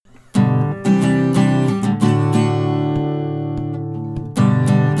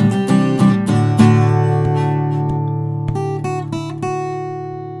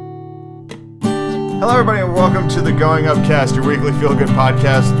Hello, everybody, and welcome to the Going Upcast, your weekly feel-good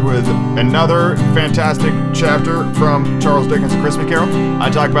podcast with another fantastic chapter from Charles Dickens' A Christmas Carol. I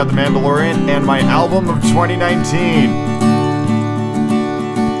talk about The Mandalorian and my album of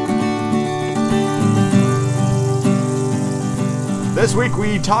 2019. This week,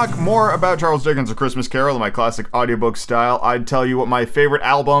 we talk more about Charles Dickens' A Christmas Carol in my classic audiobook style. I'd tell you what my favorite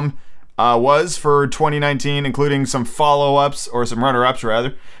album was for 2019, including some follow-ups, or some runner-ups,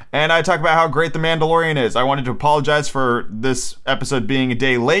 rather. And I talk about how great The Mandalorian is. I wanted to apologize for this episode being a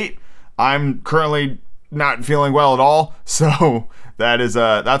day late. I'm currently not feeling well at all, so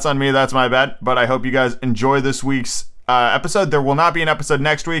that's on me, that's my bad. But I hope you guys enjoy this week's episode. There will not be an episode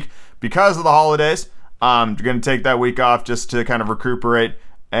next week because of the holidays. I'm going to take that week off just to kind of recuperate,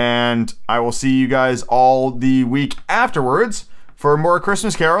 and I will see you guys all the week afterwards for more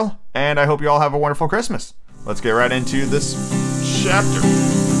Christmas Carol, and I hope you all have a wonderful Christmas. Let's get right into this chapter.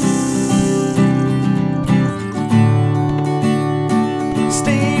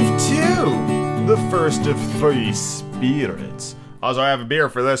 Stave 2, the first of 3 spirits. Also, I have a beer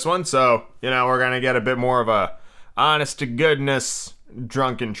for this one, so, we're going to get a bit more of a honest-to-goodness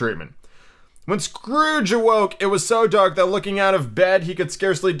drunken treatment. When Scrooge awoke, it was so dark that looking out of bed, he could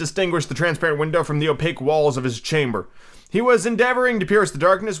scarcely distinguish the transparent window from the opaque walls of his chamber. He was endeavoring to pierce the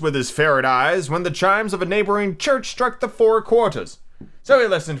darkness with his ferret eyes when the chimes of a neighboring church struck the 4 quarters. So he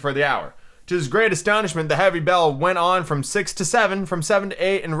listened for the hour. To his great astonishment, the heavy bell went on from 6 to 7, from 7 to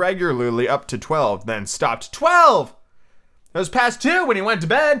 8, and regularly up to 12, then stopped. 12! It was past 2 when he went to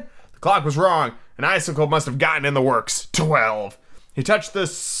bed. The clock was wrong. An icicle must have gotten in the works. 12. He touched the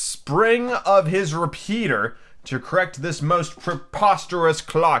spring of his repeater to correct this most preposterous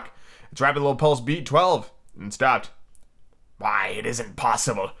clock. Its rapid little pulse beat 12 and stopped. "Why, it isn't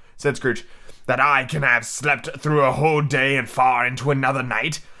possible," said Scrooge, "that I can have slept through a whole day and far into another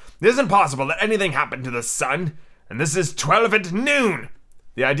night. It isn't possible that anything happened to the sun, and this is 12 at noon."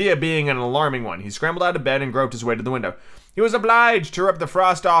 The idea being an alarming one, he scrambled out of bed and groped his way to the window. He was obliged to rub the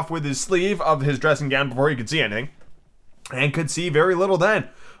frost off with his sleeve of his dressing gown before he could see anything, and could see very little then.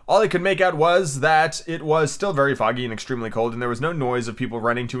 All he could make out was that it was still very foggy and extremely cold, and there was no noise of people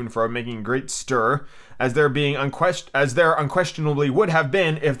running to and fro, making a great stir, as there unquestionably would have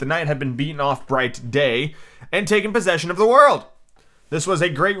been if the night had been beaten off bright day and taken possession of the world. This was a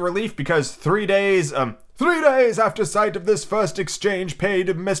great relief, because 3 days after sight of this first exchange paid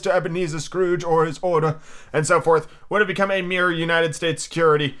to Mr. Ebenezer Scrooge or his order, and so forth, would have become a mere United States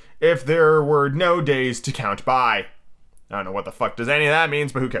security if there were no days to count by. I don't know what the fuck does any of that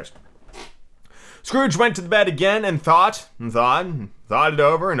means, but who cares? Scrooge went to the bed again and thought it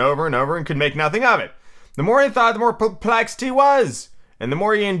over and over and over, and could make nothing of it. The more he thought, the more perplexed he was. And the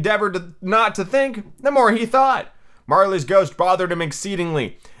more he endeavored not to think, the more he thought. Marley's ghost bothered him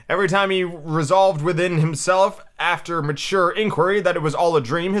exceedingly. Every time he resolved within himself, after mature inquiry, that it was all a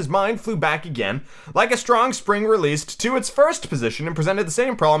dream, his mind flew back again, like a strong spring released, to its first position, and presented the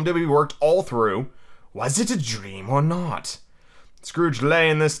same problem to be worked all through. Was it a dream or not? Scrooge lay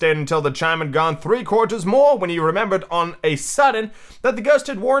in this state until the chime had gone 3 quarters more, when he remembered on a sudden that the ghost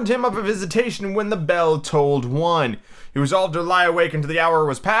had warned him of a visitation when the bell tolled 1. He resolved to lie awake until the hour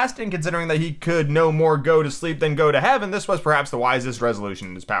was past, and considering that he could no more go to sleep than go to heaven, this was perhaps the wisest resolution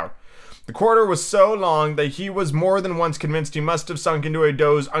in his power. The quarter was so long that he was more than once convinced he must have sunk into a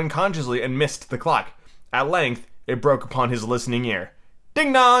doze unconsciously and missed the clock. At length, it broke upon his listening ear.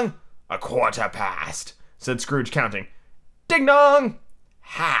 "Ding-dong! A quarter past," said Scrooge, counting. "Ding-dong!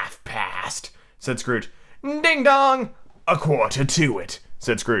 Half past," said Scrooge. "Ding-dong! A quarter to it,"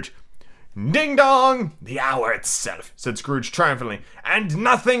 said Scrooge. "Ding-dong! The hour itself," said Scrooge triumphantly, "and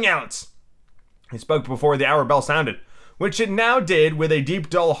nothing else." He spoke before the hour bell sounded, which it now did with a deep,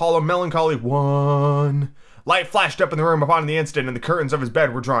 dull, hollow, melancholy 1. Light flashed up in the room upon the instant, and the curtains of his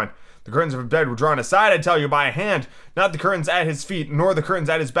bed were drawn. The curtains of his bed were drawn aside, I tell you, by a hand, not the curtains at his feet, nor the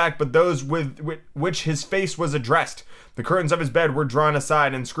curtains at his back, but those with which his face was addressed. The curtains of his bed were drawn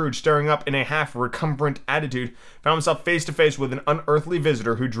aside, and Scrooge, staring up in a half-recumbent attitude, found himself face to face with an unearthly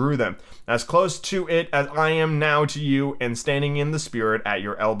visitor who drew them, as close to it as I am now to you, and standing in the spirit at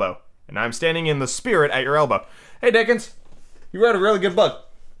your elbow. And I'm standing in the spirit at your elbow. Hey, Dickens, you wrote a really good book.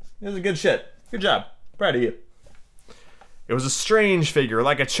 This is good shit. Good job. Proud of you. It was a strange figure,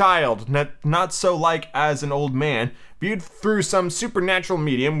 like a child, not so like as an old man, viewed through some supernatural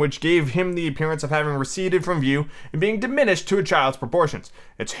medium which gave him the appearance of having receded from view and being diminished to a child's proportions.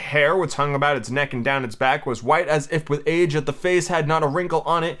 Its hair, which hung about its neck and down its back, was white as if with age, yet the face had not a wrinkle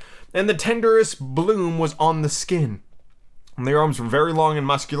on it, and the tenderest bloom was on the skin. The arms were very long and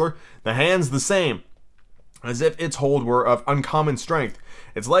muscular, the hands the same. as if its hold were of uncommon strength.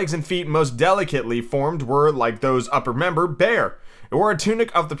 Its legs and feet, most delicately formed, were, like those upper member, bare. It wore a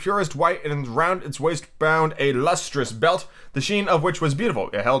tunic of the purest white, and round its waist bound a lustrous belt, the sheen of which was beautiful.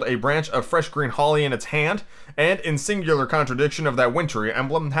 It held a branch of fresh green holly in its hand, and, in singular contradiction of that wintry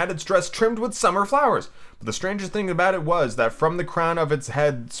emblem, had its dress trimmed with summer flowers. But the strangest thing about it was that from the crown of its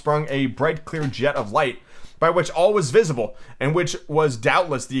head sprung a bright clear jet of light, by which all was visible, and which was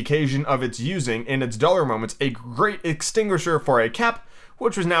doubtless the occasion of its using, in its duller moments, a great extinguisher for a cap,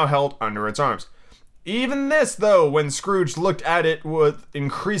 which was now held under its arms. Even this, though, when Scrooge looked at it with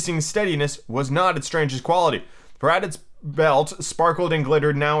increasing steadiness, was not its strangest quality, for at its belt sparkled and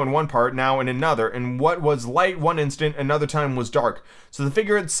glittered now in one part, now in another, and what was light one instant, another time was dark. So the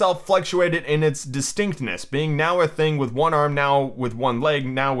figure itself fluctuated in its distinctness, being now a thing with one arm, now with one leg,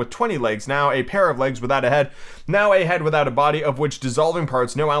 now with 20 legs, now a pair of legs without a head, now a head without a body, of which dissolving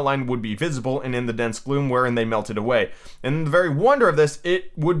parts no outline would be visible, and in the dense gloom wherein they melted away. And in the very wonder of this,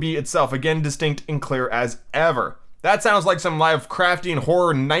 it would be itself again distinct and clear as ever. That sounds like some Lovecraftian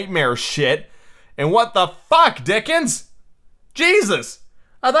horror nightmare shit. And what the fuck, Dickens? Jesus!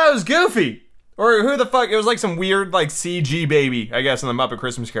 I thought it was Goofy. Or who the fuck? It was like some weird, like, CG baby, I guess, in the Muppet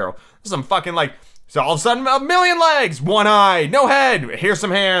Christmas Carol. Some fucking, like, so all of a sudden, a million legs, one eye, no head, here's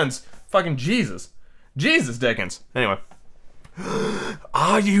some hands. Fucking Jesus. Jesus, Dickens. Anyway.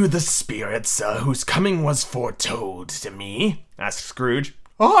 "Are you the spirit, sir, whose coming was foretold to me?" asked Scrooge.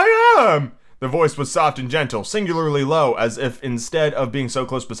 "I am." The voice was soft and gentle, singularly low, as if instead of being so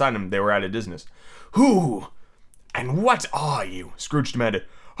close beside him, they were at a distance. "Who and what are you?" Scrooge demanded.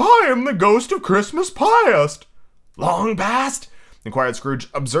 "I am the ghost of Christmas past." "Long past?" inquired Scrooge,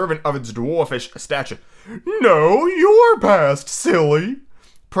 observant of its dwarfish stature. "No, your past, silly."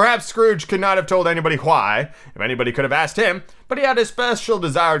 Perhaps Scrooge could not have told anybody why, if anybody could have asked him, but he had a special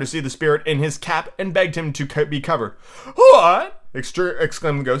desire to see the spirit in his cap and begged him to be covered. "What?"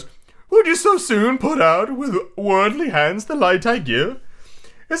 exclaimed the ghost. "Would you so soon put out with worldly hands the light I give?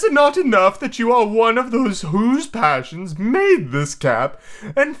 Is it not enough that you are one of those whose passions made this cap,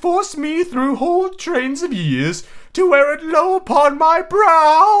 and forced me through whole trains of years to wear it low upon my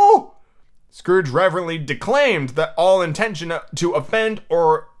brow?" Scrooge reverently declaimed that all intention to offend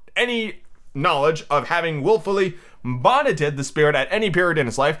or any knowledge of having willfully bonneted the spirit at any period in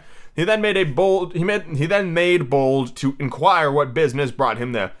his life, he then made bold to inquire what business brought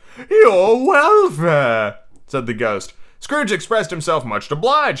him there. "Your welfare," said the ghost. Scrooge expressed himself much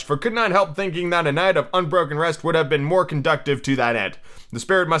obliged, for could not help thinking that a night of unbroken rest would have been more conducive to that end. The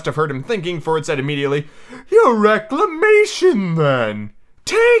spirit must have heard him thinking, for it said immediately, "Your reclamation, then.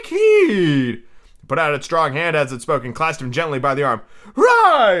 Take heed." It put out its strong hand as it spoke and clasped him gently by the arm.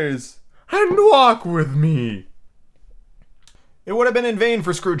 "Rise and walk with me." It would have been in vain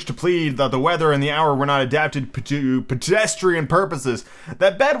for Scrooge to plead that the weather and the hour were not adapted to pedestrian purposes,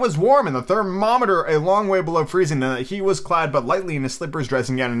 that bed was warm and the thermometer a long way below freezing, and that he was clad but lightly in his slippers,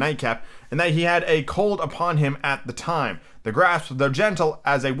 dressing gown, and nightcap, and that he had a cold upon him at the time. The grasp, though gentle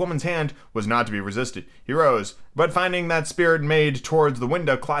as a woman's hand, was not to be resisted. He rose, but finding that spirit made towards the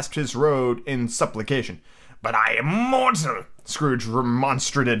window, clasped his robe in supplication. "But I am mortal," Scrooge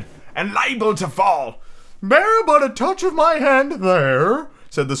remonstrated, "and liable to fall." "Bear but a touch of my hand there,"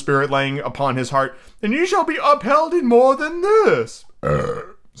 said the spirit, laying upon his heart, "and you shall be upheld in more than this."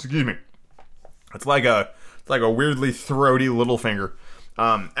 Excuse me. It's like a weirdly throaty little finger.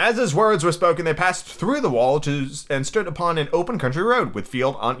 As his words were spoken, they passed through the wall and stood upon an open country road, with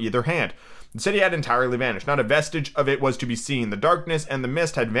field on either hand. The city had entirely vanished. Not a vestige of it was to be seen. The darkness and the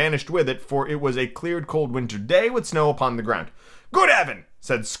mist had vanished with it, for it was a clear, cold winter day with snow upon the ground. "Good heaven!"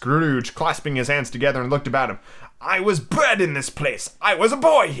 said Scrooge, clasping his hands together and looked about him. "I was bred in this place. I was a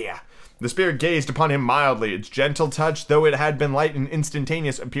boy here." The spirit gazed upon him mildly. Its gentle touch, though it had been light and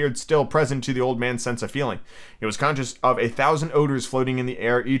instantaneous, appeared still present to the old man's sense of feeling. He was conscious of 1,000 odors floating in the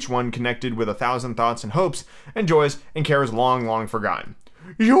air, each one connected with 1,000 thoughts and hopes and joys and cares long, long forgotten.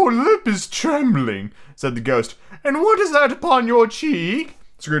 "Your lip is trembling," said the ghost. "And what is that upon your cheek?"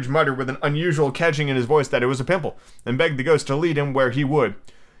 Scrooge muttered with an unusual catching in his voice that it was a pimple, and begged the ghost to lead him where he would.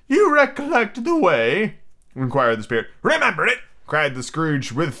 "You recollect the way?" inquired the spirit. "Remember it!" cried the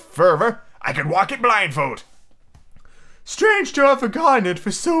Scrooge with fervor. "I could walk it blindfold." "Strange to have forgotten it for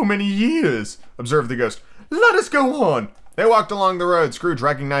so many years," observed the ghost. "Let us go on." They walked along the road, Scrooge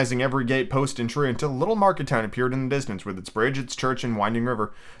recognizing every gate, post, and tree, until a little market town appeared in the distance, with its bridge, its church, and winding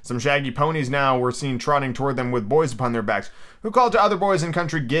river. Some shaggy ponies now were seen trotting toward them with boys upon their backs, who called to other boys in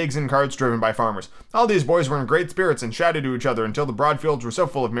country gigs and carts driven by farmers. All these boys were in great spirits and shouted to each other until the broad fields were so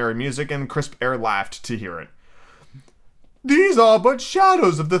full of merry music and the crisp air laughed to hear it. "These are but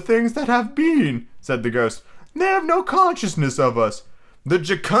shadows of the things that have been," said the ghost. They have no consciousness of us. The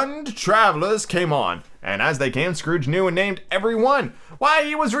jocund travelers came on, and as they came, Scrooge knew and named every one. Why,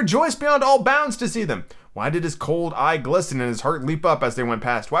 he was rejoiced beyond all bounds to see them. Why did his cold eye glisten and his heart leap up as they went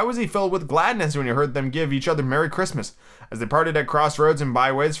past? Why was he filled with gladness when he heard them give each other Merry Christmas, as they parted at crossroads and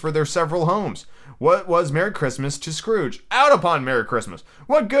byways for their several homes? What was Merry Christmas to Scrooge? Out upon Merry Christmas!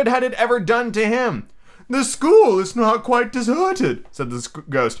 What good had it ever done to him? The school is not quite deserted, said the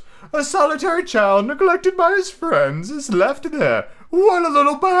ghost. A solitary child, neglected by his friends, is left there. What a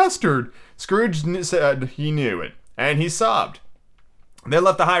little bastard! Scrooge said he knew it, and he sobbed. They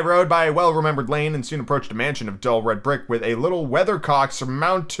left the high road by a well-remembered lane and soon approached a mansion of dull red brick with a little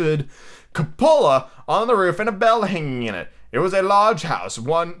weathercock-surmounted cupola on the roof and a bell hanging in it. It was a large house,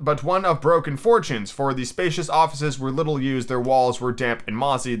 one of broken fortunes, for the spacious offices were little used, their walls were damp and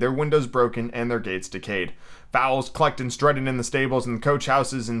mossy, their windows broken, and their gates decayed. Fowls clucked and strutted in the stables, and the coach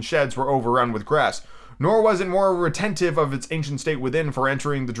houses and sheds were overrun with grass. Nor was it more retentive of its ancient state within, for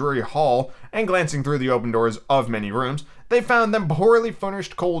entering the dreary hall and glancing through the open doors of many rooms, they found them poorly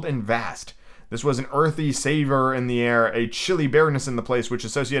furnished, cold, and vast. This was an earthy savor in the air, a chilly bareness in the place which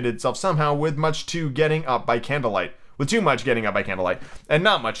associated itself somehow with too much getting up by candlelight, and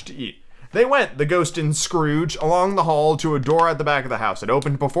not much to eat. They went, the ghost and Scrooge, along the hall to a door at the back of the house. It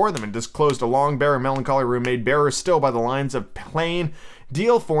opened before them and disclosed a long, bare, and melancholy room made barer still by the lines of plain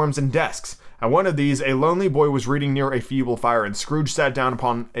deal forms and desks. At one of these, a lonely boy was reading near a feeble fire, and Scrooge sat down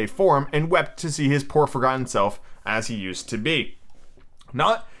upon a form and wept to see his poor forgotten self as he used to be.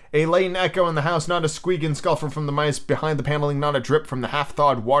 Not a latent echo in the house, not a squeak and scuffle from the mice behind the paneling, not a drip from the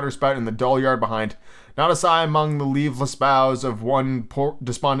half-thawed waterspout in the dull yard behind, not a sigh among the leafless boughs of one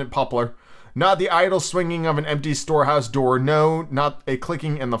despondent poplar, not the idle swinging of an empty storehouse door, no, not a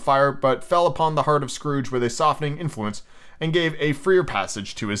clicking in the fire, but fell upon the heart of Scrooge with a softening influence, and gave a freer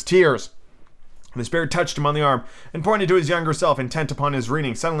passage to his tears. The spirit touched him on the arm, and pointed to his younger self, intent upon his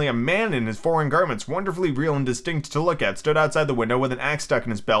reading. Suddenly a man in his foreign garments, wonderfully real and distinct to look at, stood outside the window with an axe stuck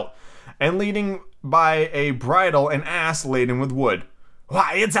in his belt, and leading by a bridle an ass laden with wood.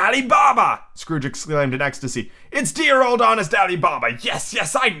 "Why, it's Ali Baba!" Scrooge exclaimed in ecstasy. "It's dear old honest Ali Baba! Yes,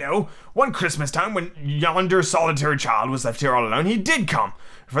 yes, I know! One Christmas time, when yonder solitary child was left here all alone, he did come.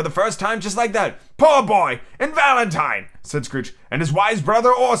 For the first time, just like that. Poor boy! And Valentine!" said Scrooge. "And his wise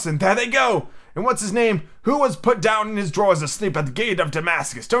brother Orson, there they go! And what's his name? Who was put down in his drawers asleep at the gate of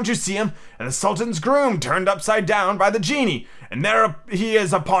Damascus? Don't you see him? And the Sultan's groom turned upside down by the genie. And there he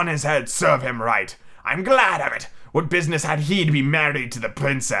is upon his head. Serve him right. I'm glad of it. What business had he to be married to the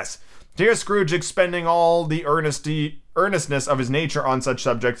princess?" Dear Scrooge, expending all the earnestness of his nature on such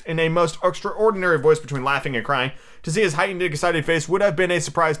subjects, in a most extraordinary voice between laughing and crying, to see his heightened, excited face would have been a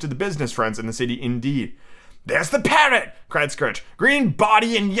surprise to the business friends in the city indeed. "There's the parrot!" cried Scrooge. "Green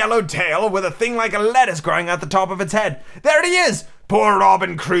body and yellow tail, with a thing like a lettuce growing at the top of its head. There he is! Poor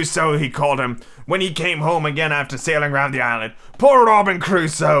Robin Crusoe, he called him, when he came home again after sailing round the island. Poor Robin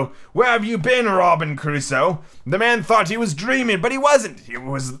Crusoe! Where have you been, Robin Crusoe? The man thought he was dreaming, but he wasn't. It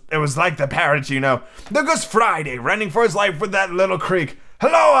was like the parrot, you know. There goes Friday, running for his life with that little creak.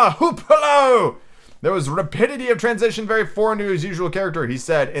 Halloa! Hoop hallo!" There was rapidity of transition very foreign to his usual character. He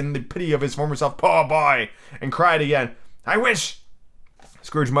said, in the pity of his former self, "Poor boy," and cried again. "I wish,"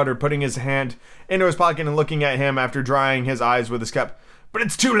 Scrooge muttered, putting his hand into his pocket and looking at him after drying his eyes with his cup. "But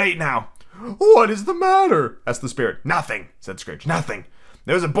it's too late now." "What is the matter?" asked the spirit. "Nothing," said Scrooge. "Nothing.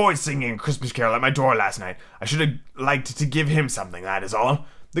 There was a boy singing a Christmas carol at my door last night. I should have liked to give him something, that is all."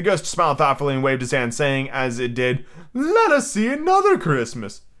 The ghost smiled thoughtfully and waved his hand, saying as it did, "Let us see another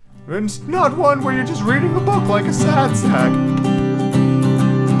Christmas. And not one where you're just reading a book like a sad sack."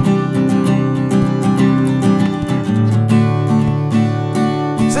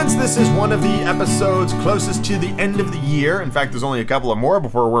 Since this is one of the episodes closest to the end of the year, in fact there's only a couple of more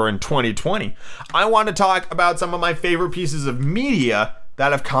before we're in 2020, I want to talk about some of my favorite pieces of media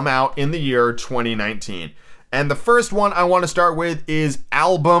that have come out in the year 2019. And the first one I want to start with is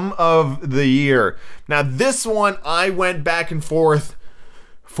Album of the Year. Now this one I went back and forth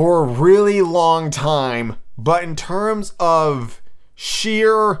for a really long time, but in terms of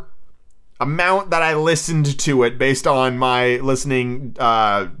sheer amount that I listened to it based on my listening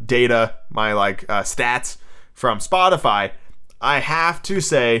data, my stats from Spotify, I have to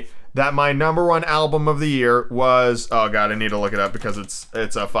say that my number one album of the year was, oh god, I need to look it up because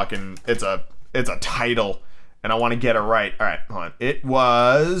it's a title and I want to get it right. All right, hold on. It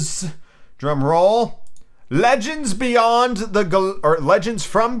was, drum roll, Legends from Beyond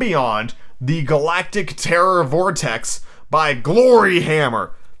the Galactic Terror Vortex by Glory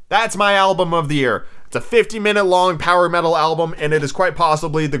Hammer. That's my album of the year. It's a 50-minute long power metal album, and it is quite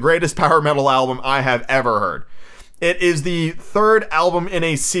possibly the greatest power metal album I have ever heard. It is the third album in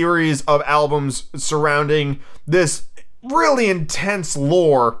a series of albums surrounding this really intense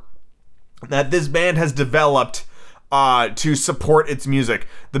lore that this band has developed to support its music.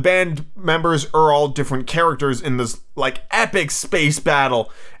 The band members are all different characters in this like epic space battle,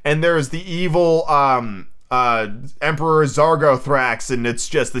 and there's the evil Emperor Zargothrax, and it's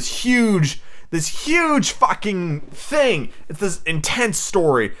just this huge fucking thing. It's this intense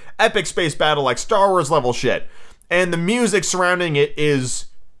story, epic space battle, like Star Wars level shit, and the music surrounding it is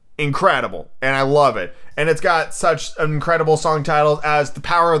incredible, and I love it. And it's got such incredible song titles as The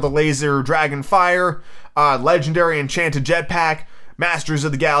Power of the Laser Dragon Fire, Legendary Enchanted Jetpack, Masters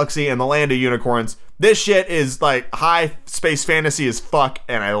of the Galaxy, and The Land of Unicorns. This shit is like high space fantasy as fuck,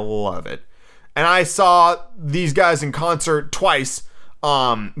 and I love it. And I saw these guys in concert twice,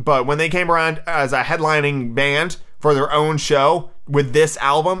 but when they came around as a headlining band for their own show with this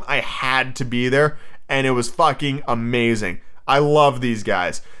album, I had to be there, and it was fucking amazing. I love these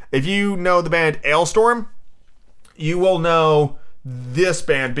guys. If you know the band Ailstorm, you will know this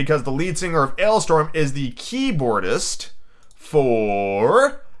band because the lead singer of Ailstorm is the keyboardist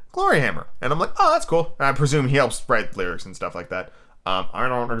for Gloryhammer. And I'm like, oh, that's cool. And I presume he helps write lyrics and stuff like that. I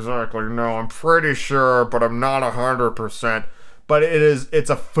don't exactly know. I'm pretty sure, but I'm not 100%. But it's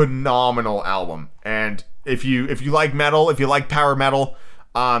a phenomenal album. And if you like metal, if you like power metal,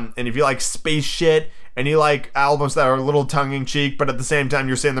 and if you like space shit, and you like albums that are a little tongue-in-cheek, but at the same time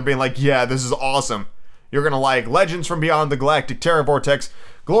you're sitting there being like, yeah, this is awesome, you're gonna like Legends from Beyond the Galactic Terror Vortex,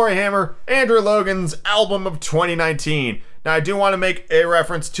 Gloryhammer, Andrew Logan's album of 2019. Now, I do want to make a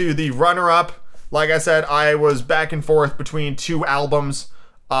reference to the runner-up. Like I said, I was back and forth between two albums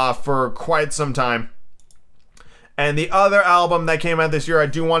for quite some time. And the other album that came out this year I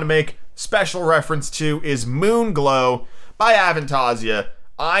do want to make special reference to is Moonglow by Avantasia.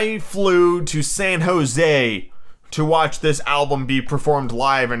 I flew to San Jose to watch this album be performed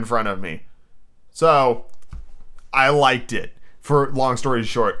live in front of me. So, I liked it, for long story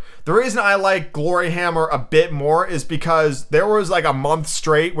short. The reason I like Gloryhammer a bit more is because there was like a month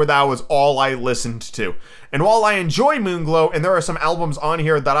straight where that was all I listened to. And while I enjoy Moonglow, and there are some albums on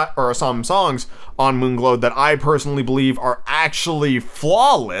here or some songs on Moonglow that I personally believe are actually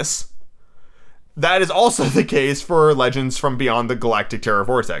flawless, that is also the case for Legends from Beyond the Galactic Terror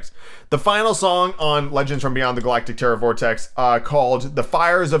Vortex. The final song on Legends from Beyond the Galactic Terror Vortex, called The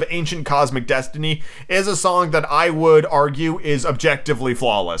Fires of Ancient Cosmic Destiny, is a song that I would argue is objectively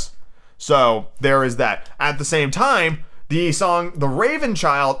flawless. So, there is that. At the same time, the song The Raven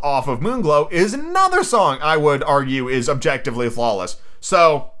Child off of Moonglow is another song I would argue is objectively flawless.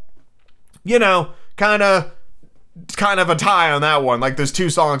 So, you know, kind of a tie on that one. Like, there's two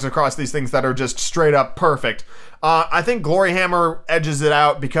songs across these things that are just straight up perfect. I think Gloryhammer edges it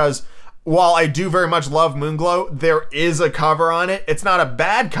out because while I do very much love Moonglow, there is a cover on it. It's not a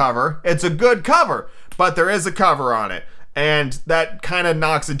bad cover. It's a good cover, but there is a cover on it. And that kind of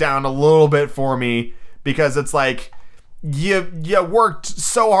knocks it down a little bit for me because it's like, you worked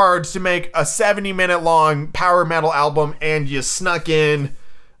so hard to make a 70-minute long power metal album and you snuck in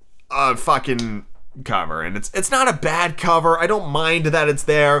a fucking cover, and it's not a bad cover. I don't mind that it's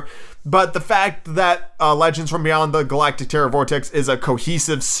there, but the fact that Legends from Beyond the Galactic Terror Vortex is a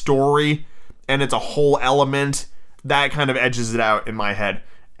cohesive story and it's a whole element, that kind of edges it out in my head.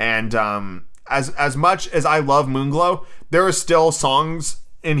 And as much as I love Moonglow, there are still songs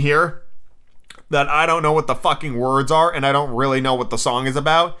in here that I don't know what the fucking words are, and I don't really know what the song is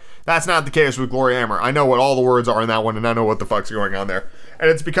about. That's not the case with Gloryhammer. I know what all the words are in that one, and I know what the fuck's going on there. And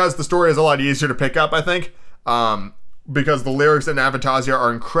it's because the story is a lot easier to pick up, I think. Because the lyrics in Avantasia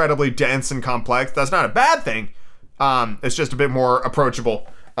are incredibly dense and complex. That's not a bad thing. It's just a bit more approachable,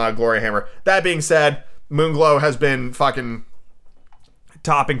 Gloryhammer. That being said, Moonglow has been fucking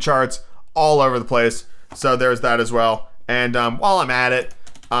topping charts all over the place. So there's that as well. And while I'm at it,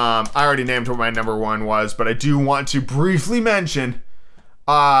 I already named what my number one was, but I do want to briefly mention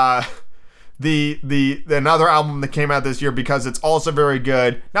the another album that came out this year because it's also very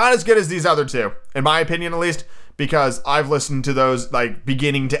good. Not as good as these other two, in my opinion at least, because I've listened to those like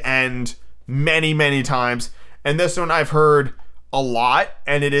beginning to end many times. And this one I've heard a lot,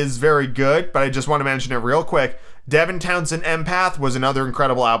 and it is very good, but I just want to mention it real quick. Devin Townsend Empath was another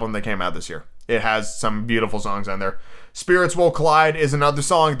incredible album that came out this year. It has some beautiful songs on there. Spirits Will Collide is another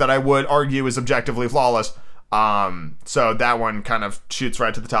song that I would argue is objectively flawless. So that one kind of shoots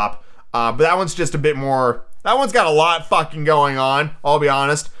right to the top. But that one's just a bit more, that one's got a lot fucking going on, I'll be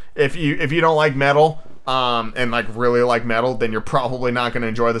honest. If you don't like metal, and like really like metal, then you're probably not going to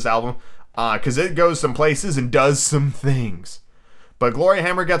enjoy this album. because it goes some places and does some things. But Glory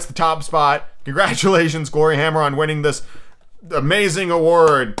Hammer gets the top spot. Congratulations, Glory Hammer, on winning this amazing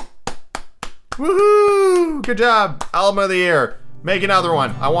award. Woohoo! Good job. Album of the year. Make another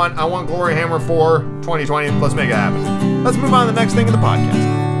one. I want Glory Hammer for 2020. Let's make it happen. Let's move on to the next thing in the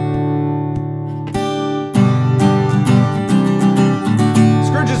podcast.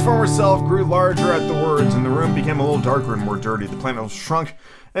 Scrooge's former self grew larger at the words, and the room became a little darker and more dirty. The panels shrunk,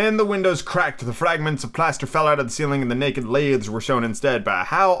 and the windows cracked. The fragments of plaster fell out of the ceiling, and the naked lathes were shown instead. But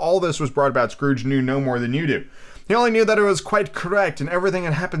how all this was brought about, Scrooge knew no more than you do. He only knew that it was quite correct, and everything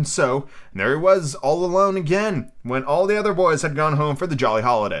had happened so, and there he was, all alone again, when all the other boys had gone home for the jolly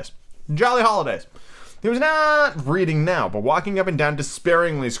holidays. Jolly holidays. He was not reading now, but walking up and down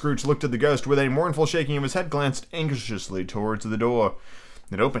despairingly. Scrooge looked at the ghost with a mournful shaking of his head, glanced anxiously towards the door.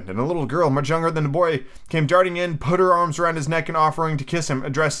 It opened, and a little girl, much younger than the boy, came darting in, put her arms around his neck, and offering to kiss him,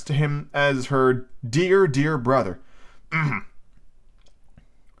 addressed him as her dear, dear brother.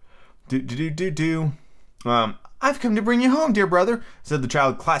 I've come to bring you home, dear brother, said the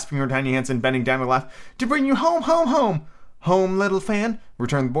child, clasping her tiny hands and bending down to laugh. To bring you home, home, home. Home, little fan,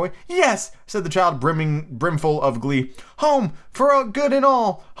 returned the boy. Yes, said the child, brimful of glee. Home, for good and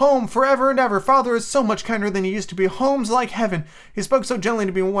all. Home, forever and ever. Father is so much kinder than he used to be. Home's like heaven. He spoke so gently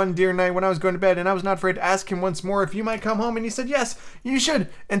to me one dear night when I was going to bed, and I was not afraid to ask him once more if you might come home, and he said, yes, you should,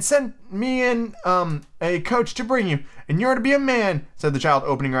 and sent me in a coach to bring you. And you're to be a man, said the child,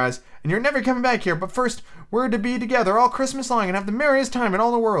 opening her eyes, and you're never coming back here, but first we're to be together all Christmas long and have the merriest time in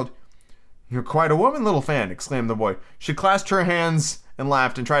all the world. You're quite a woman, little fan, exclaimed the boy. She clasped her hands and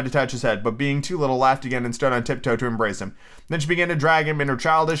laughed and tried to touch his head, but being too little, laughed again and stood on tiptoe to embrace him. Then she began to drag him in her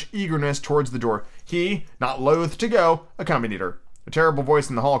childish eagerness towards the door. He, not loath to go, accompanied her. A terrible voice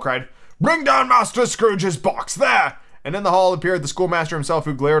in the hall cried, Bring down Master Scrooge's box, there! And in the hall appeared the schoolmaster himself,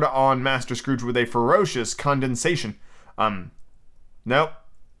 who glared on Master Scrooge with a ferocious condescension. Nope.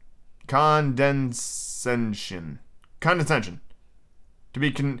 Condescension.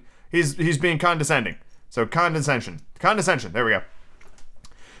 He's being condescending. So condescension. There we go.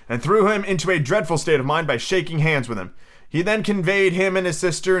 And threw him into a dreadful state of mind by shaking hands with him. He then conveyed him and his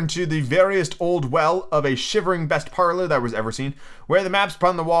sister into the veriest old well of a shivering best parlor that was ever seen, where the maps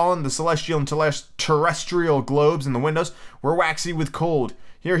upon the wall and the celestial and terrestrial globes in the windows were waxy with cold.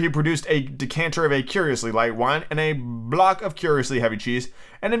 Here he produced a decanter of a curiously light wine and a block of curiously heavy cheese,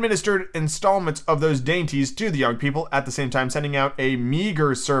 and administered installments of those dainties to the young people, at the same time sending out a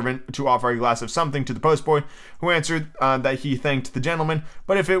meager servant to offer a glass of something to the postboy, who answered that he thanked the gentleman,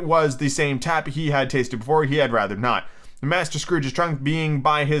 but if it was the same tap he had tasted before, he had rather not. Master Scrooge's trunk being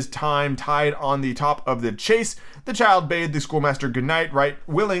by his time tied on the top of the chaise, the child bade the schoolmaster good night right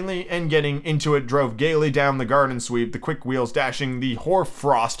willingly, and getting into it drove gaily down the garden sweep, the quick wheels dashing the hoar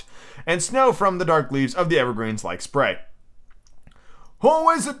frost and snow from the dark leaves of the evergreens like spray. Who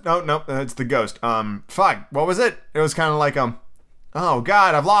is it? No, it's the ghost. Fuck, what was it? It was kind of like, oh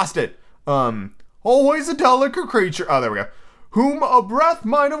God, I've lost it. Always a delicate creature. Oh, there we go. Whom a breath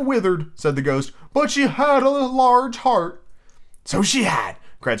might have withered, said the ghost, but she had a large heart. So she had,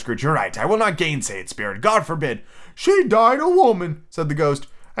 cried Scrooge. You're right. I will not gainsay it, spirit. God forbid. She died a woman, said the ghost,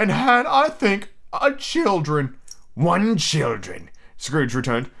 and had, I think, a children. One children, Scrooge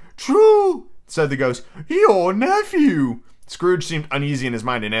returned. True, said the ghost. Your nephew. Scrooge seemed uneasy in his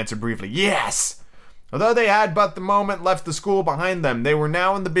mind and answered briefly, yes. Although they had but the moment left the school behind them, they were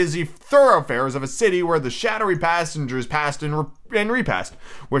now in the busy thoroughfares of a city where the shadowy passengers passed and repassed,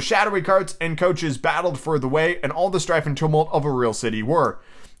 where shadowy carts and coaches battled for the way, and all the strife and tumult of a real city were.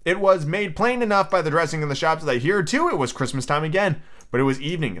 It was made plain enough by the dressing in the shops that here, too, it was Christmas time again, but it was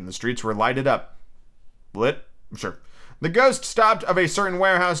evening, and the streets were lighted up. Lit? Sure. The ghost stopped of a certain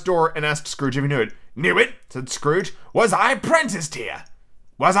warehouse door and asked Scrooge if he knew it. Knew it, said Scrooge. Was I apprenticed here?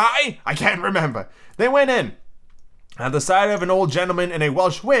 Was I? I can't remember. They went in. At the side of an old gentleman in a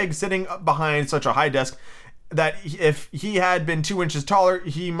Welsh wig sitting behind such a high desk that if he had been 2 inches taller,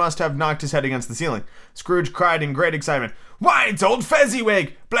 he must have knocked his head against the ceiling. Scrooge cried in great excitement, Why, it's old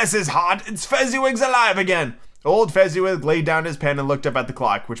Fezziwig! Bless his heart, it's Fezziwig's alive again! Old Fezziwig laid down his pen and looked up at the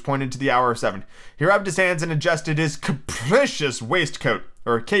clock, which pointed to the hour of 7. He rubbed his hands and adjusted his capricious waistcoat,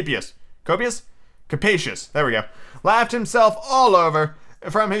 or capious. Copious? Capacious. There we go. Laughed himself all over,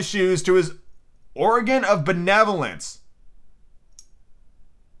 from his shoes to his organ of benevolence.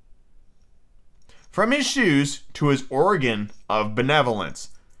 From his shoes to his organ of benevolence.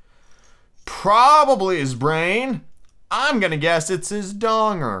 Probably his brain. I'm gonna guess it's his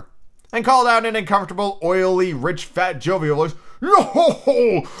donger. And called out in a comfortable, oily, rich, fat, jovial voice,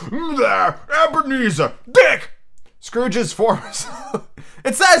 Yo-ho-ho! There! Ebenezer! Dick! Scrooge's former...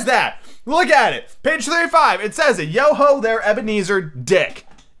 It says that! Look at it. Page 35. It says it. Yo-ho there, Ebenezer Dick.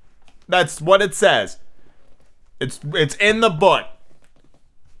 That's what it says. It's in the book.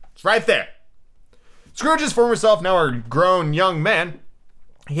 It's right there. Scrooge's former self, now a grown young man,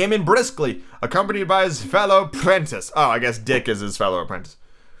 came in briskly, accompanied by his fellow apprentice. Oh, I guess Dick is his fellow apprentice.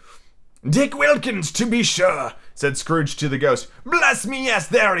 Dick Wilkins, to be sure, said Scrooge to the ghost. Bless me, yes,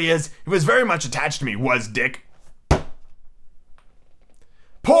 there he is. He was very much attached to me, was Dick.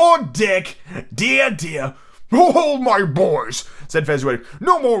 Poor Dick, dear. Oh, my boys, said Fezziwig.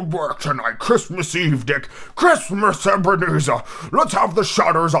 No more work tonight. Christmas Eve, Dick. Christmas, Ebenezer. Let's have the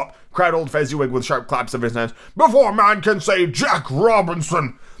shutters up, cried old Fezziwig with sharp claps of his hands, before man can say Jack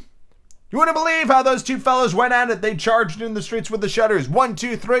Robinson. You wouldn't believe how those two fellows went at it. They charged in the streets with the shutters. 1,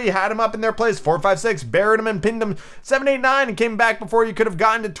 2, 3, had him up in their place. 4, 5, 6, buried him and pinned him. 7, 8, 9, and came back before you could have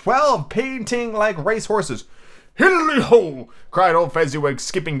gotten to 12, painting like racehorses. Hilly-ho! Cried old Fezziwig,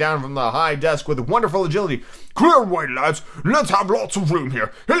 skipping down from the high desk with wonderful agility. Clear away, lads. Let's have lots of room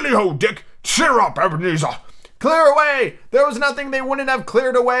here. Hilly-ho, Dick. Cheer up, Ebenezer. Clear away! There was nothing they wouldn't have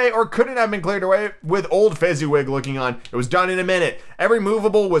cleared away or couldn't have been cleared away with old Fezziwig looking on. It was done in a minute. Every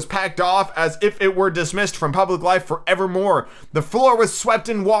movable was packed off as if it were dismissed from public life forevermore. The floor was swept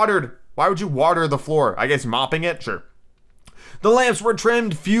and watered. Why would you water the floor? I guess mopping it? Sure. The lamps were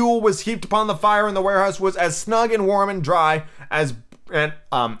trimmed, fuel was heaped upon the fire, and the warehouse was as snug and warm and dry as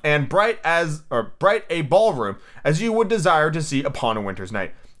and bright a ballroom as you would desire to see upon a winter's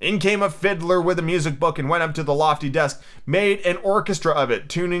night. In came a fiddler with a music book and went up to the lofty desk, made an orchestra of it,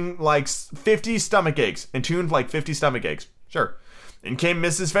 tuned like 50 stomach aches. Sure. In came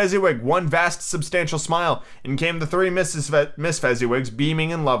Mrs. Fezziwig, one vast substantial smile. In came the 3 Miss Fezziwigs,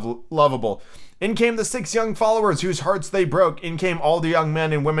 beaming and lovable. In came the 6 young followers whose hearts they broke. In came all the young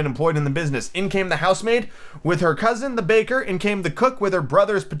men and women employed in the business. In came the housemaid with her cousin, the baker. In came the cook with her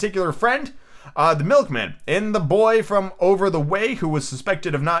brother's particular friend, the milkman. In the boy from over the way who was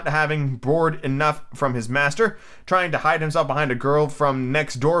suspected of not having bored enough from his master, trying to hide himself behind a girl from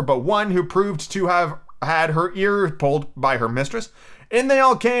next door, but one who proved to have had her ear pulled by her mistress. In they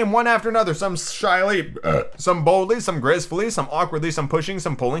all came, one after another, some shyly, some boldly, some gracefully, some awkwardly, some pushing,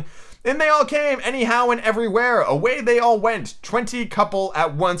 some pulling. In they all came, anyhow and everywhere. Away they all went, 20 couple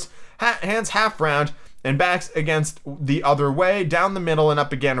at once, hands half round, and backs against the other way, down the middle and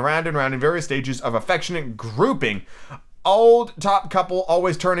up again, round and round in various stages of affectionate grouping. Old top couple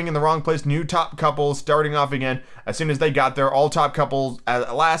always turning in the wrong place, new top couple starting off again as soon as they got there, all top couples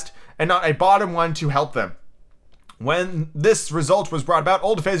at last, and not a bottom one to help them. When this result was brought about,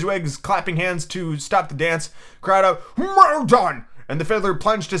 old Fezziwig's clapping hands to stop the dance, cried out, "Well done!" And the fiddler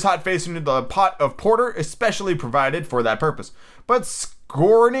plunged his hot face into the pot of porter especially provided for that purpose. But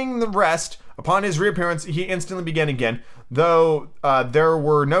scorning the rest, upon his reappearance, he instantly began again, though there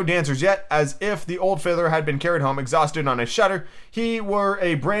were no dancers yet, as if the old fiddler had been carried home exhausted on a shutter. He were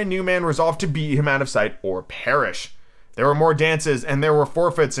a brand new man resolved to beat him out of sight or perish. There were more dances, and there were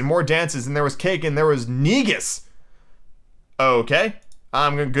forfeits, and more dances, and there was cake, and there was negus. Okay,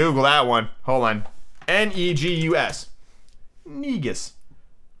 I'm gonna Google that one. Hold on. Negus. Negus.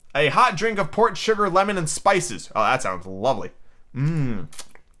 A hot drink of port, sugar, lemon, and spices. Oh, that sounds lovely. There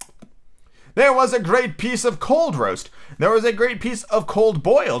was a great piece of cold roast. There was a great piece of cold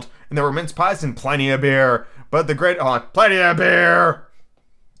boiled. And there were mince pies and plenty of beer. But the great... plenty of beer!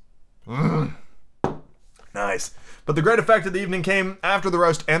 Nice. But the great effect of the evening came after the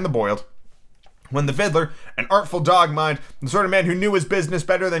roast and the boiled, when the fiddler, an artful dog mind, the sort of man who knew his business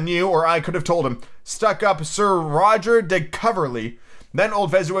better than you or I could have told him, stuck up Sir Roger de Coverley. Then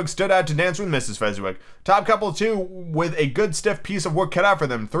old Fezziwig stood out to dance with Mrs. Fezziwig. Top couple, too, with a good stiff piece of work cut out for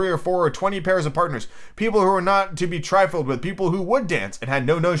them. 3 or 4 or 20 pairs of partners. People who were not to be trifled with. People who would dance and had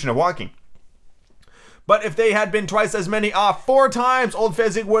no notion of walking. But if they had been twice as many, 4 times, old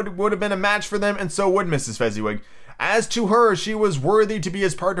Fezziwig would have been a match for them, and so would Mrs. Fezziwig. As to her, she was worthy to be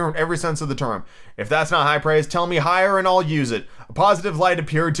his partner in every sense of the term. If that's not high praise, tell me higher and I'll use it. A positive light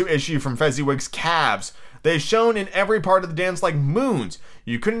appeared to issue from Fezziwig's calves. They shone in every part of the dance like moons.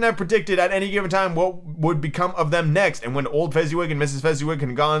 You couldn't have predicted at any given time what would become of them next, and when old Fezziwig and Mrs. Fezziwig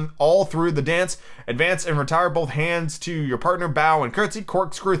had gone all through the dance, advance and retire both hands to your partner, bow and curtsy,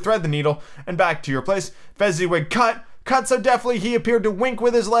 corkscrew, thread the needle, and back to your place. Fezziwig cut so deftly he appeared to wink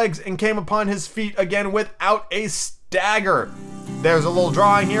with his legs and came upon his feet again without a stagger. There's a little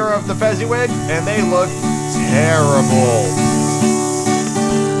drawing here of the Fezziwig, and they look terrible.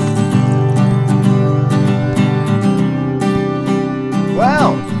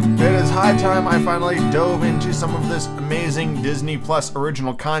 Well, it is high time I finally dove into some of this amazing Disney Plus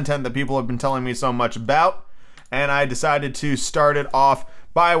original content that people have been telling me so much about, and I decided to start it off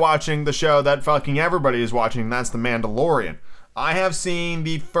by watching the show that fucking everybody is watching, and that's The Mandalorian. I have seen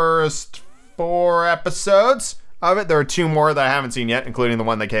the first 4 episodes of it. There are 2 more that I haven't seen yet, including the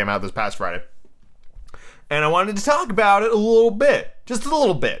one that came out this past Friday. And I wanted to talk about it a little bit. Just a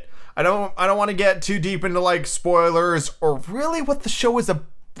little bit. I don't want to get too deep into like spoilers or really what the show is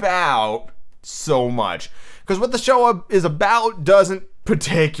about so much. Because what the show is about doesn't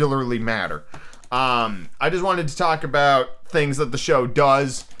particularly matter. I just wanted to talk about things that the show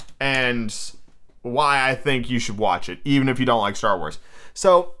does and why I think you should watch it, even if you don't like Star Wars.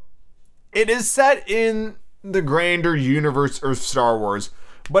 So, it is set in the grander universe of Star Wars,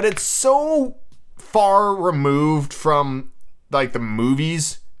 but it's so far removed from like the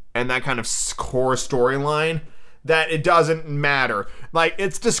movies and that kind of core storyline that it doesn't matter. Like,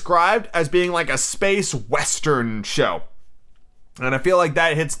 it's described as being like a space western show. And I feel like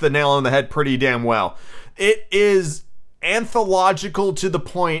that hits the nail on the head pretty damn well. It is anthological to the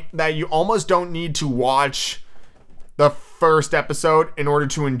point that you almost don't need to watch the first episode in order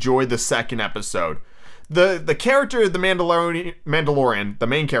to enjoy the second episode. The character of the Mandalorian, the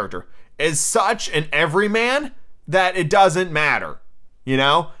main character, is such an everyman that it doesn't matter. You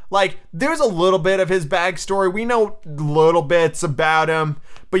know? Like, there's a little bit of his backstory. We know little bits about him,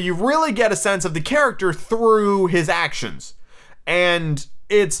 but you really get a sense of the character through his actions. And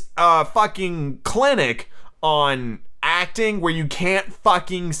it's a fucking clinic on acting where you can't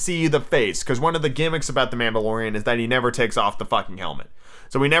fucking see the face. Because one of the gimmicks about the Mandalorian is that he never takes off the fucking helmet.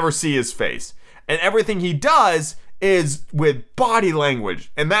 So we never see his face. And everything he does is with body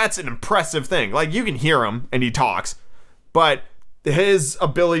language. And that's an impressive thing. Like, you can hear him and he talks. But his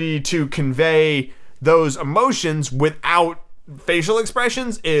ability to convey those emotions without facial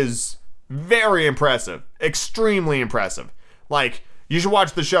expressions is very impressive. Extremely impressive. Like, you should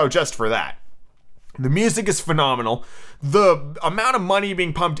watch the show just for that. The music is phenomenal. The amount of money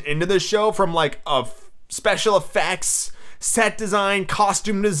being pumped into this show from like special effects, set design,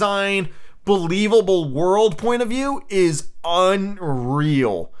 costume design, believable world point of view is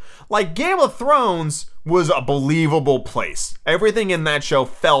unreal. Like, Game of Thrones was a believable place. Everything in that show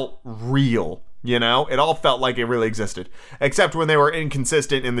felt real. You know, it all felt like it really existed, except when they were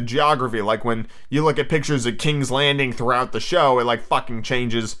inconsistent in the geography. Like, when you look at pictures of King's Landing throughout the show, it like fucking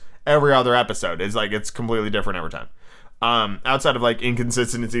changes every other episode. It's like, it's completely different every time. Outside of like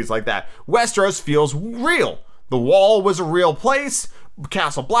inconsistencies like that, Westeros feels real. The Wall was a real place.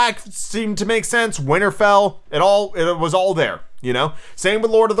 Castle Black seemed to make sense. Winterfell, it was all there, you know? Same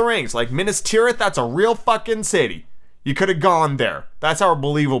with Lord of the Rings. Like, Minas Tirith, that's a real fucking city. You could have gone there. That's how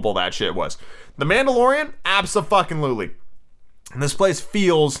believable that shit was. The Mandalorian, abso-fucking-lutely. And this place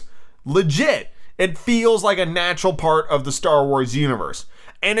feels legit. It feels like a natural part of the Star Wars universe.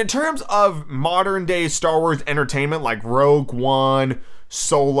 And in terms of modern day Star Wars entertainment, like Rogue One,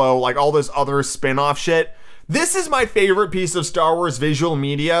 Solo, like all this other spin-off shit, this is my favorite piece of Star Wars visual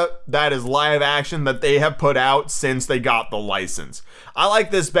media that is live action that they have put out since they got the license. I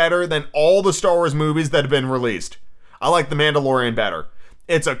like this better than all the Star Wars movies that have been released. I like The Mandalorian better.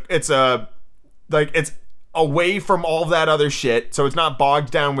 It's away from all that other shit, so it's not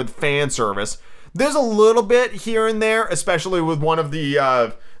bogged down with fan service. There's a little bit here and there, especially with one of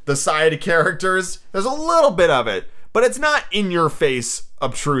the side characters. There's a little bit of it, but it's not in your face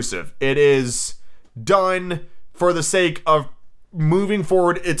obtrusive. It is done for the sake of moving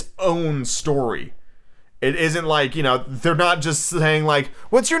forward its own story. It isn't like, you know, they're not just saying like,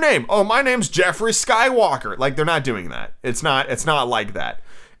 what's your name? Oh, my name's Jeffrey Skywalker. Like, they're not doing that. It's not like that.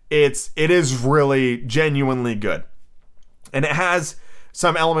 It is really genuinely good. And it has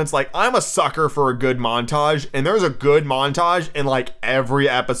some elements like, I'm a sucker for a good montage, and there's a good montage in like every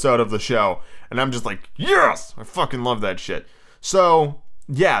episode of the show. And I'm just like, yes, I fucking love that shit. So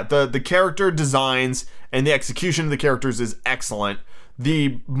yeah, the character designs and the execution of the characters is excellent.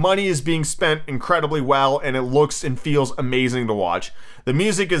 The money is being spent incredibly well, and it looks and feels amazing to watch. The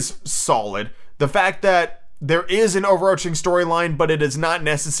music is solid. The fact that there is an overarching storyline, but it is not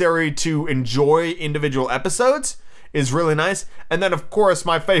necessary to enjoy individual episodes, is really nice. And then, of course,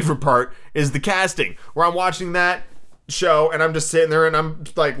 my favorite part is the casting, where I'm watching that show, and I'm just sitting there, and I'm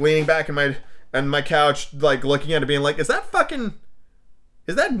like leaning back in my couch, like looking at it, being like, is that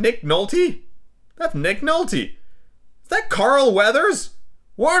Nick Nolte? That's Nick Nolte. Is that Carl Weathers?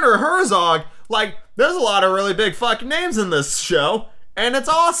 Werner Herzog? Like, there's a lot of really big fucking names in this show, and it's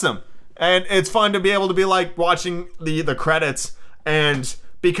awesome. And it's fun to be able to be like watching the credits, and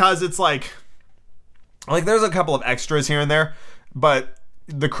because it's like there's a couple of extras here and there, but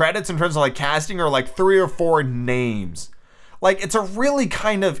the credits in terms of like casting are like 3 or 4 names. Like, it's a really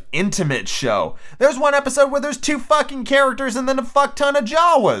kind of intimate show. There's one episode where there's 2 fucking characters and then a fuck ton of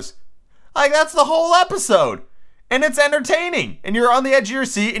Jawas. Like, that's the whole episode. And it's entertaining. And you're on the edge of your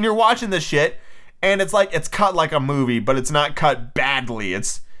seat and you're watching this shit. And it's like, it's cut like a movie, but it's not cut badly.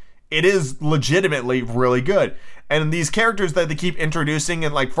 It is legitimately really good. And these characters that they keep introducing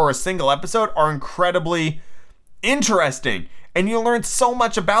and like for a single episode are incredibly interesting. And you learn so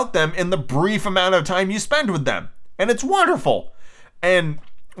much about them in the brief amount of time you spend with them. And it's wonderful. And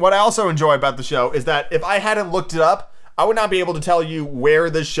what I also enjoy about the show is that if I hadn't looked it up, I would not be able to tell you where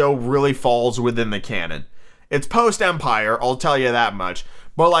this show really falls within the canon. It's post-Empire, I'll tell you that much.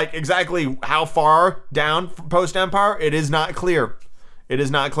 But like exactly how far down post-Empire, it is not clear. It is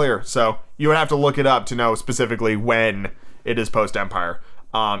not clear. So you would have to look it up to know specifically when it is post-Empire.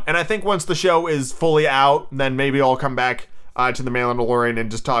 And I think once the show is fully out, then maybe I'll come back to The Mandalorian and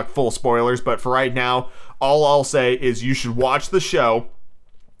just talk full spoilers. But for right now, all I'll say is you should watch the show,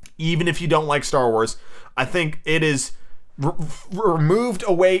 even if you don't like Star Wars. I think it is removed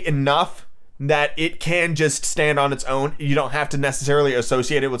away enough that it can just stand on its own. You don't have to necessarily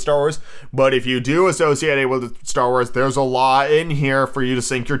associate it with Star Wars. But if you do associate it with Star Wars, there's a lot in here for you to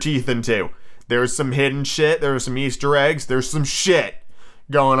sink your teeth into. There's some hidden shit. There's some Easter eggs. There's some shit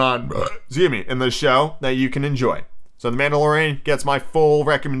going on, excuse me, in the show that you can enjoy. So The Mandalorian gets my full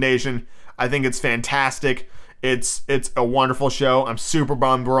recommendation. I think it's fantastic. It's a wonderful show. I'm super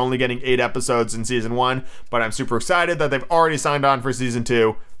bummed we're only getting 8 episodes in season 1, but I'm super excited that they've already signed on for season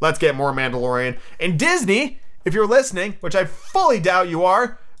 2. Let's get more Mandalorian. And Disney, if you're listening, which I fully doubt you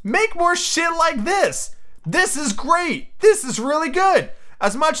are, make more shit like this. This is great. This is really good.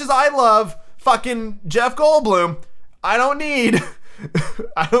 As much as I love fucking Jeff Goldblum, I don't need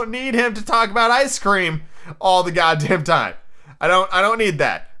him to talk about ice cream all the goddamn time. I don't need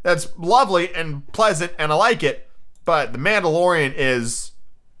that. That's lovely and pleasant and I like it, but The Mandalorian is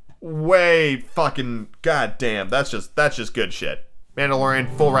way fucking goddamn. That's just good shit.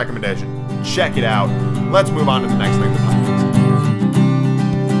 Mandalorian, full recommendation. Check it out. Let's move on to the next thing in the podcast.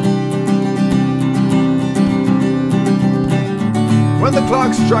 When the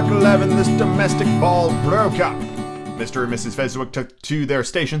clock struck 11, this domestic ball broke up. Mr. and Mrs. Fezzik took to their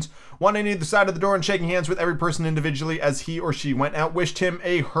stations, one on either side of the door and shaking hands with every person individually as he or she went out, wished him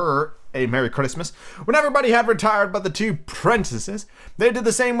her a Merry Christmas. When everybody had retired but the 2 prentices, they did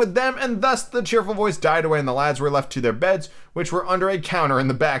the same with them, and thus the cheerful voice died away and the lads were left to their beds, which were under a counter in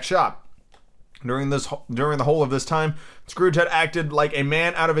the back shop. During the whole of this time, Scrooge had acted like a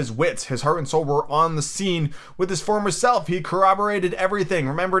man out of his wits. His heart and soul were on the scene with his former self. He corroborated everything,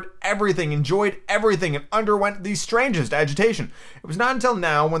 remembered everything, enjoyed everything, and underwent the strangest agitation. It was not until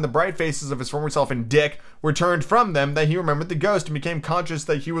now, when the bright faces of his former self and Dick were turned from them, that he remembered the ghost and became conscious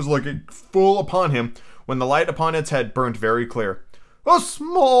that he was looking full upon him, when the light upon its head burnt very clear. "A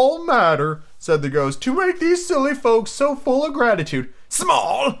small matter," said the ghost, "to make these silly folks so full of gratitude."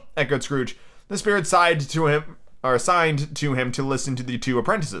 "Small!" echoed Scrooge. The spirit signed to him to listen to the 2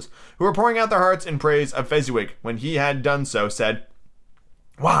 apprentices, who were pouring out their hearts in praise of Fezziwig. When he had done so, said,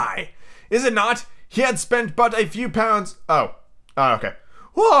 "Why, is it not? He had spent but a few pounds..." Okay.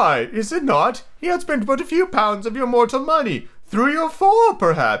 "Why, is it not? He had spent but a few pounds of your mortal money. 3 or 4,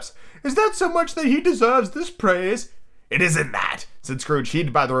 perhaps. Is that so much that he deserves this praise?" "It isn't that," said Scrooge,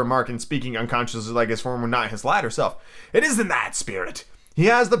 heated by the remark and speaking unconsciously like his former, not his latter self. "It isn't that, spirit. He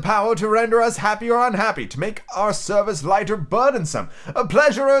has the power to render us happy or unhappy, to make our service light or burdensome, a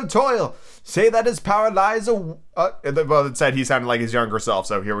pleasure or a toil. Say that his power lies well, it said he sounded like his younger self,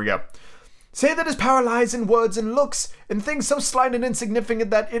 so here we go. Say that his power lies in words and looks, in things so slight and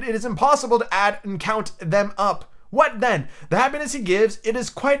insignificant that it is impossible to add and count them up. What then? The happiness he gives, it is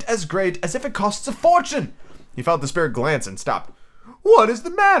quite as great as if it costs a fortune." He felt the spirit glance and stopped. "What is the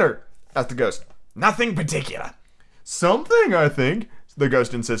matter?" asked the ghost. "Nothing particular." "Something, I think," the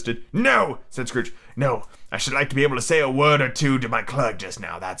ghost insisted. "No," said Scrooge. "No, I should like to be able to say a word or two to my clerk just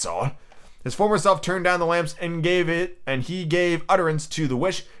now, that's all." His former self turned down the lamps and he gave utterance to the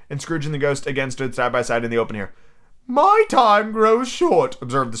wish, and Scrooge and the ghost again stood side by side in the open air. "My time grows short,"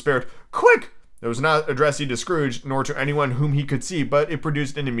 observed the spirit. "Quick!" It was not addressed to Scrooge, nor to anyone whom he could see, but it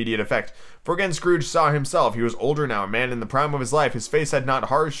produced an immediate effect. For again Scrooge saw himself. He was older now, a man in the prime of his life. His face had not the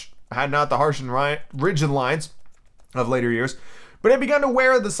harsh and rigid lines of later years, but had begun to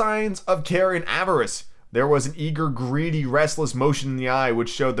wear the signs of care and avarice. There was an eager, greedy, restless motion in the eye which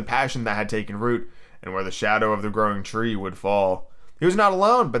showed the passion that had taken root, and where the shadow of the growing tree would fall. He was not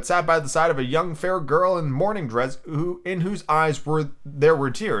alone, but sat by the side of a young fair girl in mourning dress, in whose eyes there were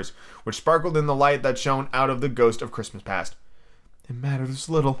tears, which sparkled in the light that shone out of the ghost of Christmas past. "It matters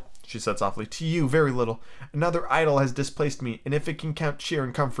little," she said softly. To you, very little. Another idol has displaced me, and if it can count cheer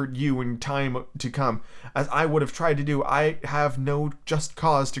and comfort you in time to come, as I would have tried to do, I have no just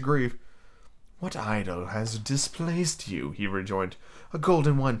cause to grieve. What idol has displaced you? He rejoined. A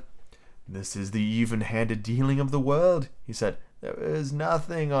golden one. This is the even-handed dealing of the world, he said. There is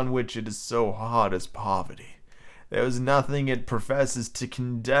nothing on which it is so hard as poverty. There is nothing it professes to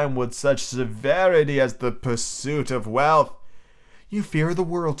condemn with such severity as the pursuit of wealth. You fear the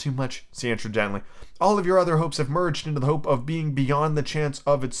world too much, she answered gently. All of your other hopes have merged into the hope of being beyond the chance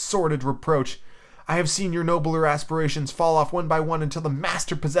of its sordid reproach. I have seen your nobler aspirations fall off one by one until the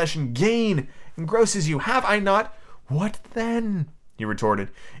master possession gain engrosses you. Have I not? What then? He retorted.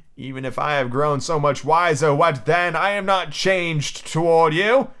 Even if I have grown so much wiser, what then? I am not changed toward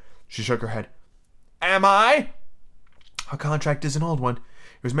you. She shook her head. Am I? Our contract is an old one.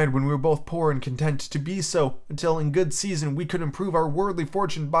 It was made when we were both poor and content to be so, until in good season we could improve our worldly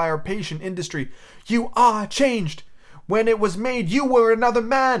fortune by our patient industry. You are changed. When it was made, you were another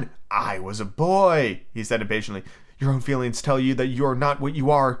man. I was a boy, he said impatiently. Your own feelings tell you that you are not what you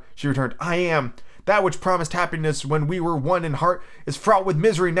are, she returned. I am. That which promised happiness when we were one in heart is fraught with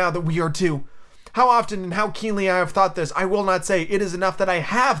misery now that we are two. How often and how keenly I have thought this, I will not say. It is enough that I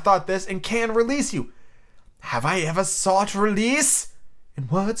have thought this and can release you. Have I ever sought release? In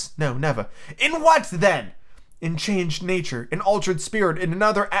words? No, never. In what, then? In changed nature, in altered spirit, in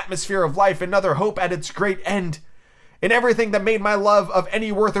another atmosphere of life, another hope at its great end. In everything that made my love of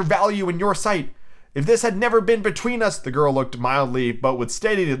any worth or value in your sight. If this had never been between us, the girl looked mildly, but with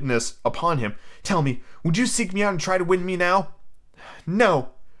steadiness, upon him. Tell me, would you seek me out and try to win me now?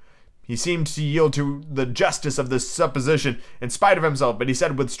 No. He seemed to yield to the justice of this supposition, in spite of himself, but he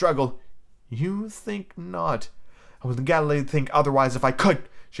said with struggle, You think not. I would gladly think otherwise if I could,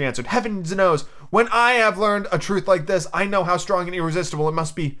 she answered. Heavens knows, when I have learned a truth like this, I know how strong and irresistible it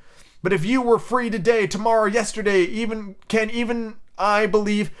must be. But if you were free today, tomorrow, yesterday, even I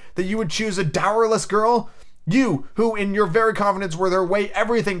believe that you would choose a dowerless girl? You, who in your very confidence were there weigh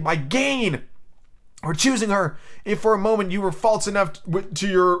everything by gain, or choosing her, if for a moment you were false enough to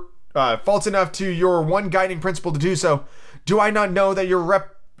your one guiding principle to do so, do I not know that your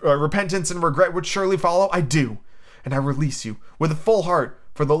repentance and regret would surely follow? I do. And I release you, with a full heart,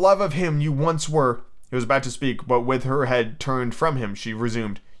 for the love of him you once were. He was about to speak, but with her head turned from him, she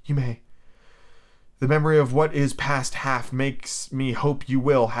resumed. You may. The memory of what is past half makes me hope you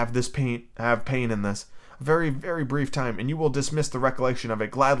will have pain in this. A very, very brief time, and you will dismiss the recollection of it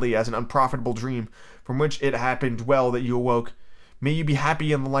gladly as an unprofitable dream, from which it happened well that you awoke. May you be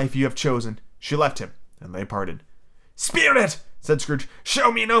happy in the life you have chosen. She left him, and they parted. Spirit, said Scrooge,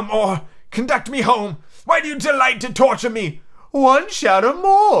 show me no more. Conduct me home. Why do you delight to torture me? One shadow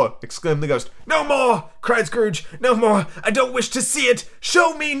more, exclaimed the ghost. No more, cried Scrooge. No more. I don't wish to see it.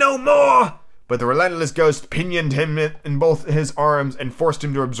 Show me no more. But the relentless ghost pinioned him in both his arms and forced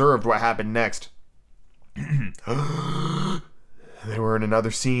him to observe what happened next. They were in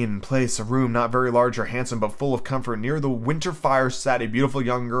another scene, place, a room not very large or handsome, but full of comfort. Near the winter fire sat a beautiful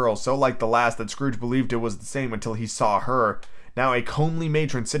young girl, so like the last that Scrooge believed it was the same until he saw her, now a comely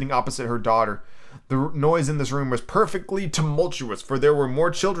matron sitting opposite her daughter. The noise in this room was perfectly tumultuous, for there were more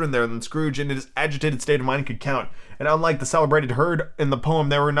children there than Scrooge in his agitated state of mind could count. And unlike the celebrated herd in the poem,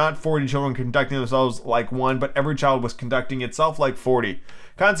 there were not 40 children conducting themselves like one, but every child was conducting itself like 40.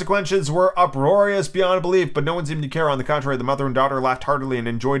 Consequences were uproarious beyond belief, but no one seemed to care. On the contrary, the mother and daughter laughed heartily and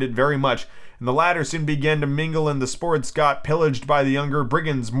enjoyed it very much, and the latter soon began to mingle in the sports got pillaged by the younger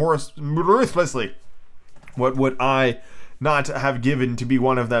brigands more ruthlessly. What would I not have given to be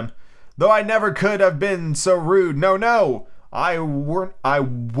one of them? Though I never could have been so rude. No, I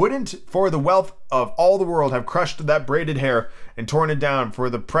wouldn't for the wealth of all the world have crushed that braided hair and torn it down for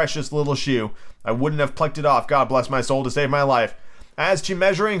the precious little shoe. I wouldn't have plucked it off, God bless my soul, to save my life. As to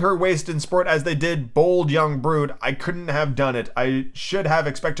measuring her waist in sport as they did, bold young brood, I couldn't have done it. I should have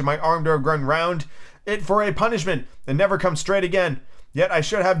expected my arm to have grown round it for a punishment and never come straight again. Yet I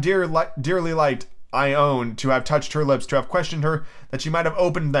should have dearly liked, I own, to have touched her lips, to have questioned her, that she might have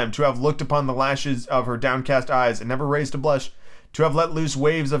opened them, to have looked upon the lashes of her downcast eyes, and never raised a blush, to have let loose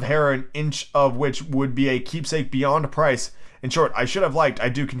waves of hair, an inch of which would be a keepsake beyond price. In short, I should have liked, I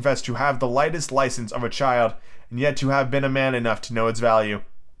do confess, to have the lightest license of a child, and yet to have been a man enough to know its value.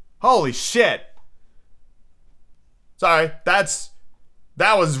 Holy shit! Sorry, that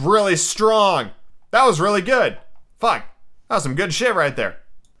was really strong. That was really good. Fuck, that was some good shit right there.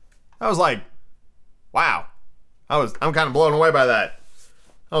 That was like, wow. I'm kind of blown away by that.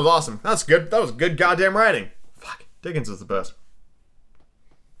 That was awesome. That's good. That was good goddamn writing. Fuck, Dickens is the best.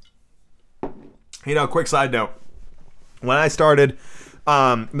 You know, quick side note. When I started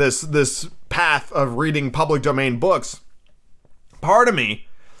this path of reading public domain books, part of me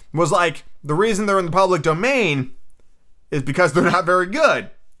was like, the reason they're in the public domain is because they're not very good.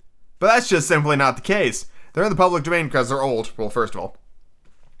 But that's just simply not the case. They're in the public domain because they're old, well, first of all.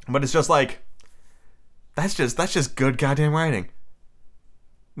 But it's just like, that's just good goddamn writing.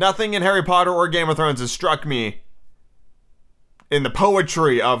 Nothing in Harry Potter or Game of Thrones has struck me in the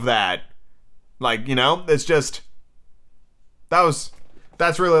poetry of that. Like, you know, it's just,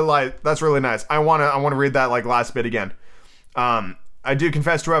 that's really nice. I want to read that like last bit again. I do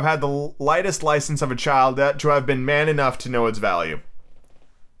confess to have had the lightest license of a child, that to have been man enough to know its value.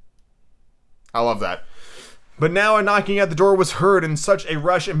 I love that. But now a knocking at the door was heard, and such a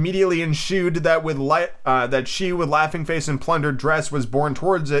rush immediately ensued that she, with laughing face and plundered dress, was borne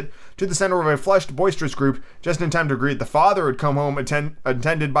towards it to the center of a flushed, boisterous group, just in time to greet the father who had come home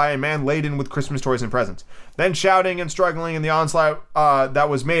attended by a man laden with Christmas toys and presents. Then shouting and struggling in the onslaught that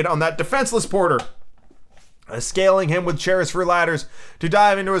was made on that defenseless porter, scaling him with chairs for ladders, to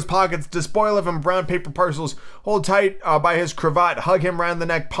dive into his pockets, despoil of him brown paper parcels, hold tight by his cravat, hug him round the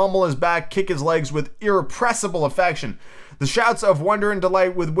neck, pummel his back, kick his legs with irrepressible affection. The shouts of wonder and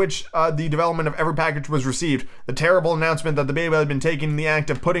delight with which the development of every package was received, the terrible announcement that the baby had been taken in the act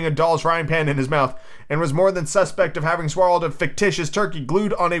of putting a doll's frying pan in his mouth, and was more than suspect of having swallowed a fictitious turkey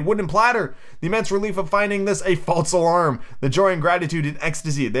glued on a wooden platter, the immense relief of finding this a false alarm, the joy and gratitude and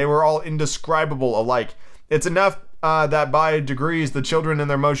ecstasy, they were all indescribable alike. It's enough that by degrees the children and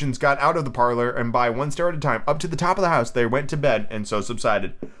their motions got out of the parlor, and by one stair at a time up to the top of the house they went to bed, and so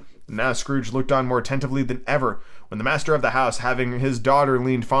subsided. Now Scrooge looked on more attentively than ever, when the master of the house, having his daughter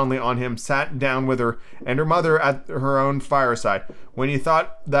leaned fondly on him, sat down with her and her mother at her own fireside, when he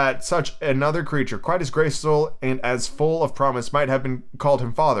thought that such another creature, quite as graceful and as full of promise, might have been called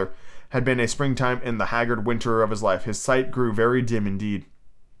him father, had been a springtime in the haggard winter of his life. His sight grew very dim indeed.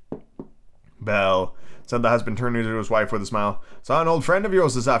 Belle, said the husband, turning to his wife with a smile, saw an old friend of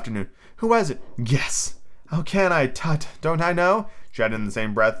yours this afternoon. Who was it? Guess. How can I? Tut, don't I know? She added in the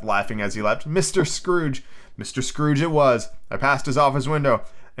same breath, laughing as he left. Mr. Scrooge. Mr. Scrooge it was. I passed his office window,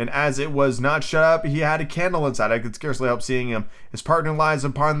 and as it was not shut up, he had a candle inside. I could scarcely help seeing him. His partner lies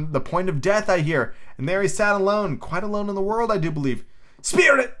upon the point of death, I hear, and there he sat alone, quite alone in the world, I do believe.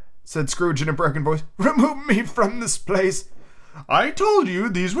 Spirit, said Scrooge in a broken voice, remove me from this place. I told you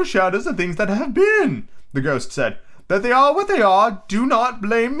these were shadows of things that have been, the ghost said. That they are what they are, do not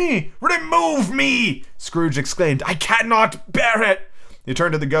blame me. Remove me, Scrooge exclaimed. I cannot bear it. He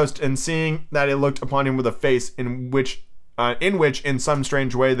turned to the ghost, and seeing that it looked upon him with a face in which in some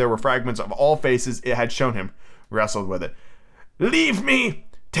strange way there were fragments of all faces it had shown him, wrestled with it. Leave me!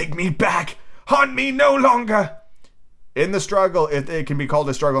 Take me back! Haunt me no longer! In the struggle, if it can be called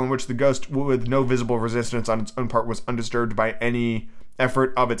a struggle, in which the ghost, with no visible resistance on its own part, was undisturbed by any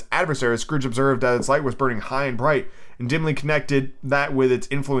effort of its adversary, Scrooge observed that its light was burning high and bright, and dimly connected that with its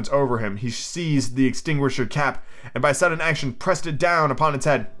influence over him. He seized the extinguisher cap, and by sudden action pressed it down upon its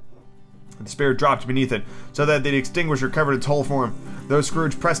head. The spirit dropped beneath it, so that the extinguisher covered its whole form. Though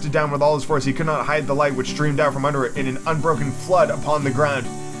Scrooge pressed it down with all his force, he could not hide the light which streamed out from under it in an unbroken flood upon the ground.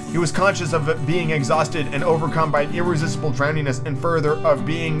 He was conscious of being exhausted and overcome by an irresistible drowniness, and further, of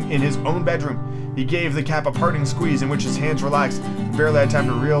being in his own bedroom. He gave the cap a parting squeeze in which his hands relaxed, and barely had time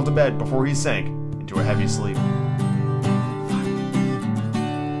to reel to bed before he sank into a heavy sleep.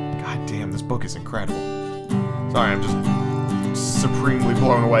 God damn, this book is incredible. Sorry, I'm just supremely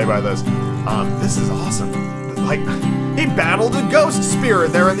blown away by this. This is awesome. Like, he battled a ghost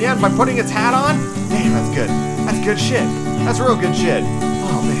spirit there in the end by putting its hat on. Damn, that's good. That's good shit. That's real good shit.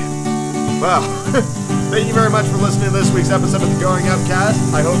 Oh, man. Well, thank you very much for listening to this week's episode of the Going Up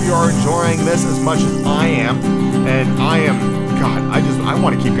Cast. I hope you are enjoying this as much as I am. And I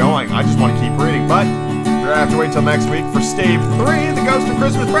want to keep going. I just want to keep reading. But we're going to have to wait till next week for Stave 3, The Ghost of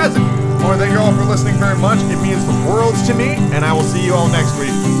Christmas Present. I want to thank you all for listening very much. It means the world to me. And I will see you all next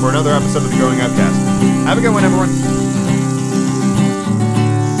week for another episode of the Going Up Cast. Have a good one, everyone.